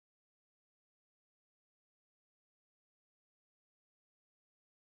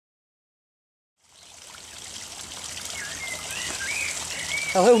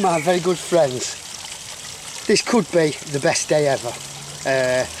Hello my very good friends. This could be the best day ever.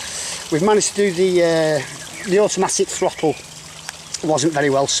 We've managed to do the automatic throttle. Wasn't very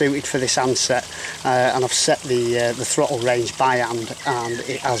well suited for this handset, and I've set the throttle range by hand, and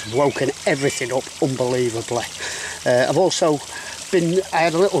it has woken everything up unbelievably. I've also I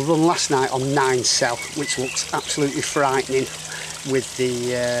had a little run last night on 9 cell, which looks absolutely frightening with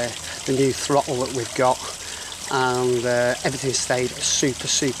the new throttle that we've got, and everything stayed super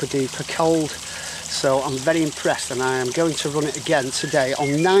duper cold. So I'm very impressed, and I am going to run it again today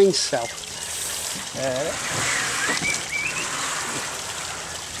on 9 cell.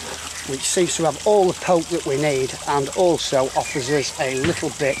 Which seems to have all the poke that we need, and also offers us a little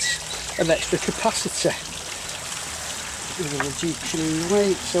bit of extra capacity. With a reduction in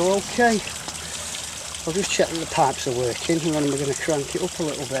weight, so okay. I'll just check that the pipes are working, and then we're going to crank it up a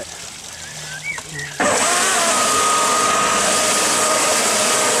little bit.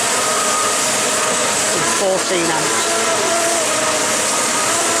 14 amps.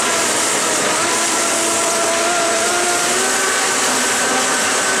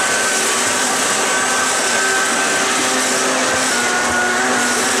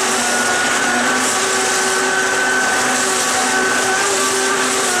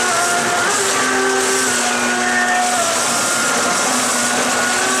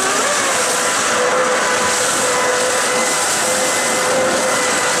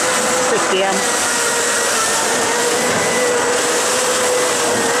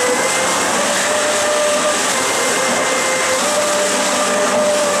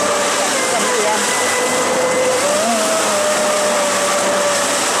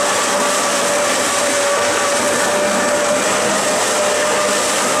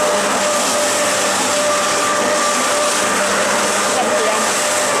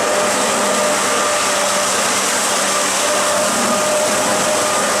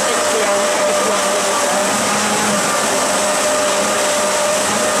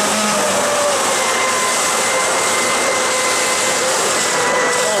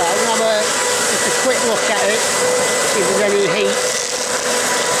 Look at it, see if there's any heat.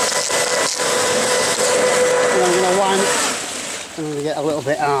 And I'm going to wind it, and I'm going to get a little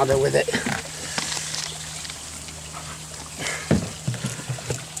bit harder with it.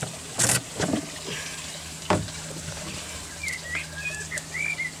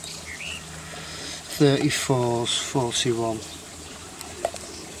 .34s, 41,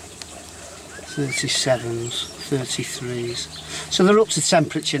 37s, 33s. So they're up to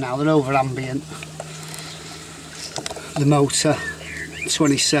temperature now, they're over ambient. The motor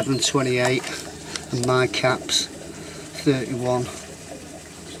 27, 28, and my caps 31.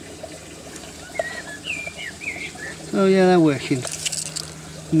 Oh yeah, they're working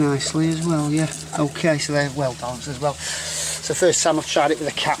nicely as well, yeah. Okay, so they're well balanced as well. It's the first time I've tried it with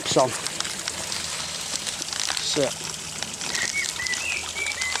the caps on. So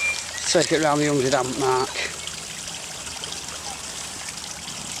take it around the 100 amp mark.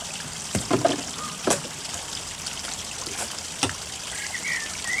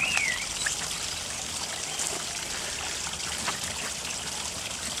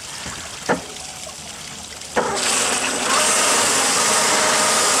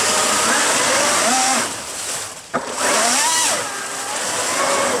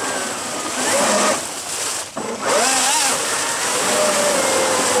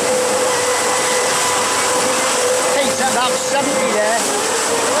 About 70 there.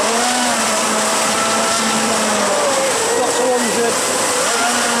 Got to 100.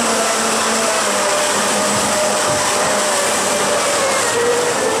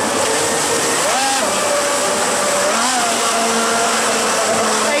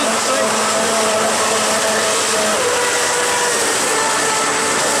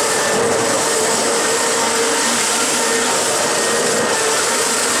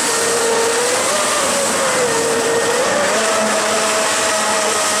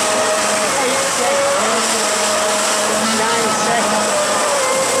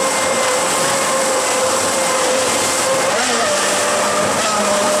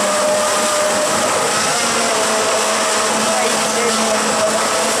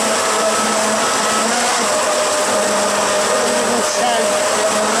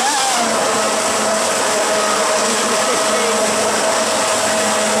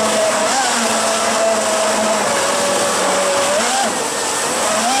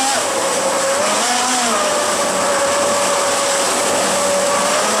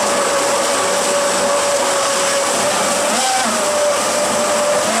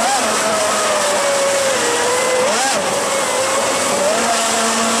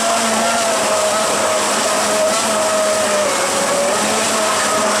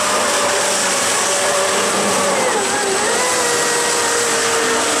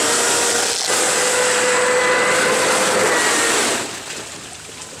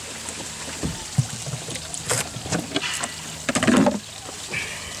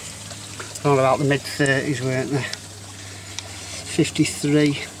 about the mid-30s, weren't they?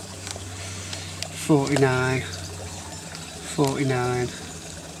 53, 49, 49,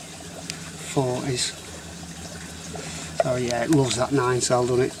 40s. Oh yeah, it loves that 9 cell,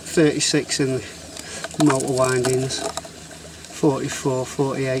 doesn't it? 36 in the motor windings, 44,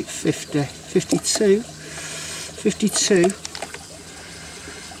 48, 50, 52, 52.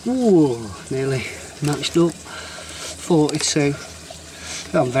 Ooh, nearly matched up. 42.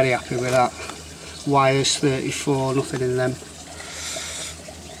 I'm very happy with that. Wires 34, nothing in them.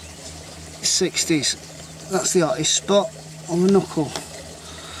 60s, that's the hottest spot on the knuckle.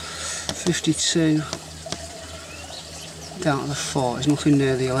 52. Down to the 40s, nothing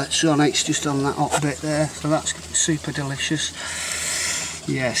near the electronics, just on that hot bit there, so that's super delicious.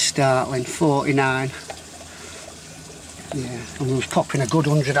 Yeah, startling. 49. Yeah, and we was popping a good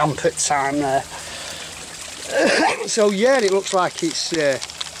 100 amp at time there. So yeah, it looks like it's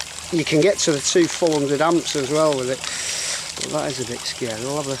you can get to the 2 full 100 amps as well with it, but that is a bit scary.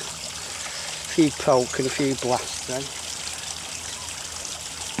 We'll have a few poke and a few blasts then.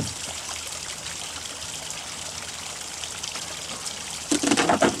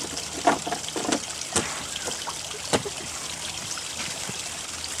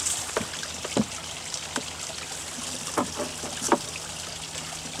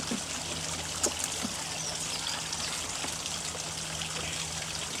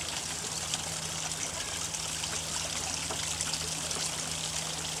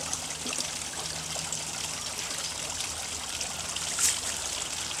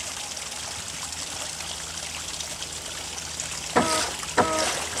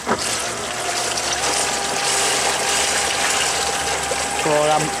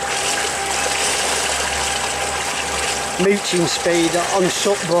 Mooching speed on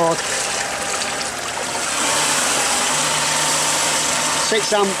supboard.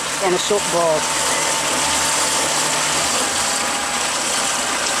 6 amps on a supboard.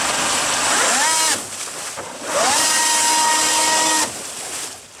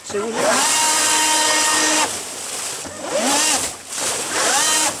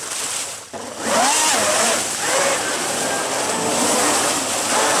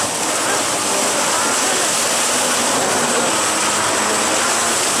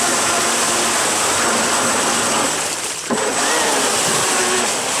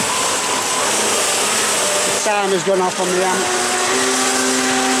 Timer's gone off on the amp.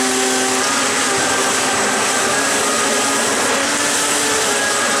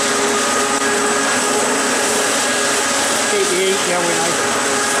 Keep the heat going now.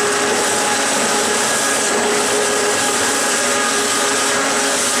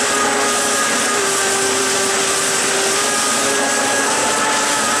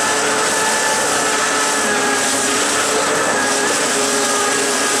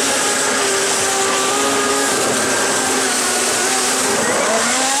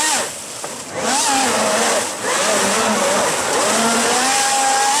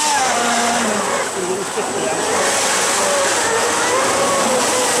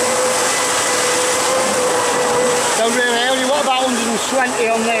 So really, only what about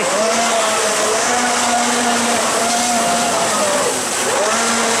 120 on this?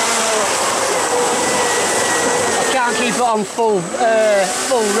 I can't keep it on full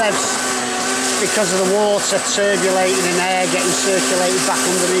revs because of the water circulating in air getting circulated back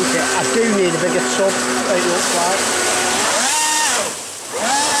underneath it. I do need a bigger tub, it looks like.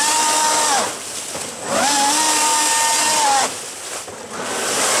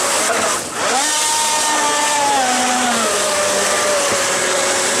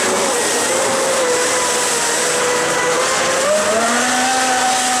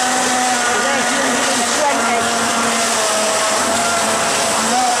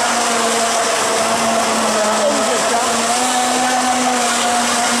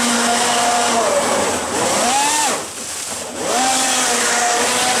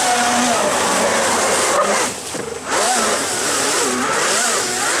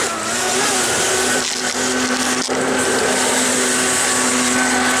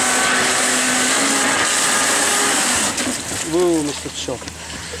 Woo, Mr. Chub.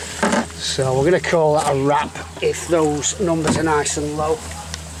 So we're going to call that a wrap if those numbers are nice and low.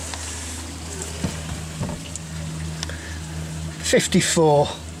 54,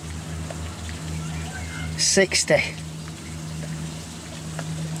 60,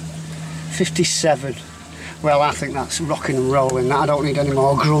 57. Well, I think that's rocking and rolling. That I don't need any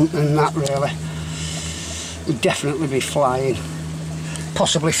more grunt than that really. We'd definitely be flying.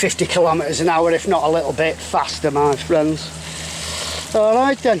 Possibly 50 kilometres an hour, if not a little bit faster, my friends.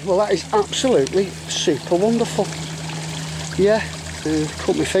 Alright then, well that is absolutely super wonderful. Yeah,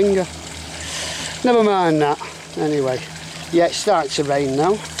 cut my finger. Never mind that. Anyway, yeah, it's starting to rain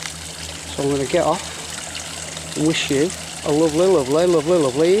now, so I'm going to get off and wish you a lovely, lovely, lovely,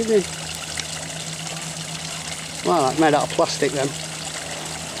 lovely evening. Well, that's made out of plastic then.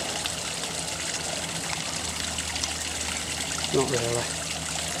 Not really.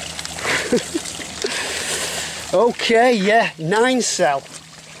 Okay, yeah, 9 cell.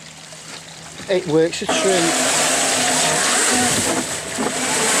 It works a treat.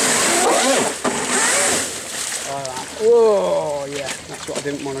 Alright, oh yeah, that's what I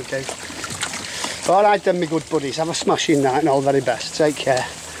didn't want to do. Alright then, my good buddies, have a smashing night and all the very best. Take care.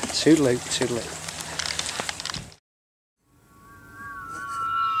 Toodaloo, toodaloo.